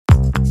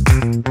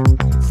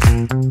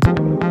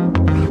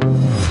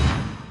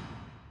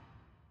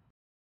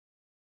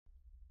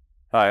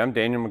Hi, I'm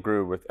Daniel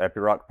McGrew with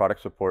Epiroc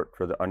product support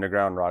for the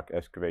underground rock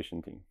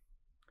excavation team.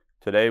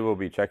 Today we'll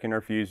be checking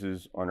our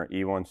fuses on our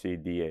E1C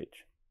DH,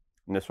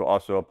 and this will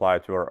also apply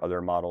to our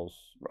other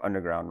models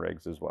underground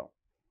rigs as well.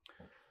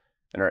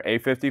 In our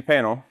A50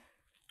 panel,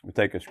 we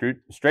take a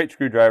straight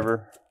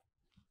screwdriver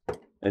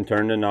and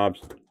turn the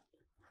knobs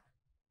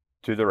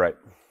to the right.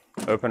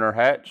 Open our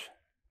hatch.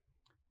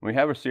 We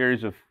have a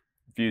series of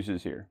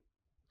fuses here.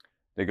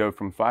 They go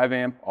from 5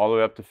 amp all the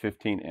way up to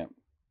 15 amp.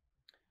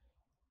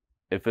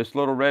 If this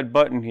little red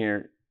button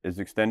here is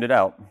extended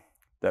out,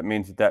 that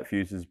means that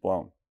fuse is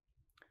blown.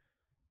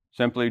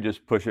 Simply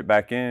just push it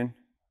back in,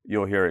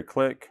 you'll hear it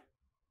click,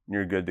 and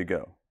you're good to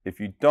go. If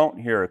you don't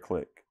hear a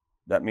click,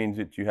 that means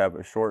that you have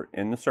a short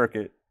in the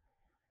circuit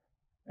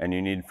and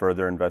you need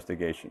further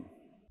investigation.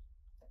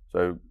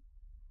 So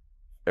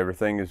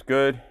everything is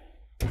good,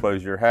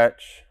 close your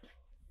hatch,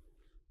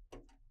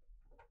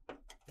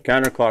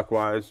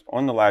 counterclockwise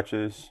on the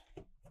latches,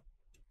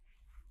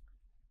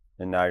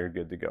 and now you're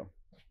good to go.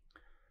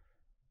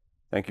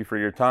 Thank you for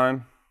your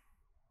time,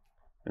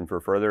 and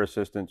for further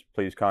assistance,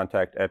 please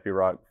contact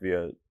Epiroc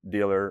via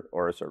dealer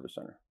or a service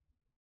center.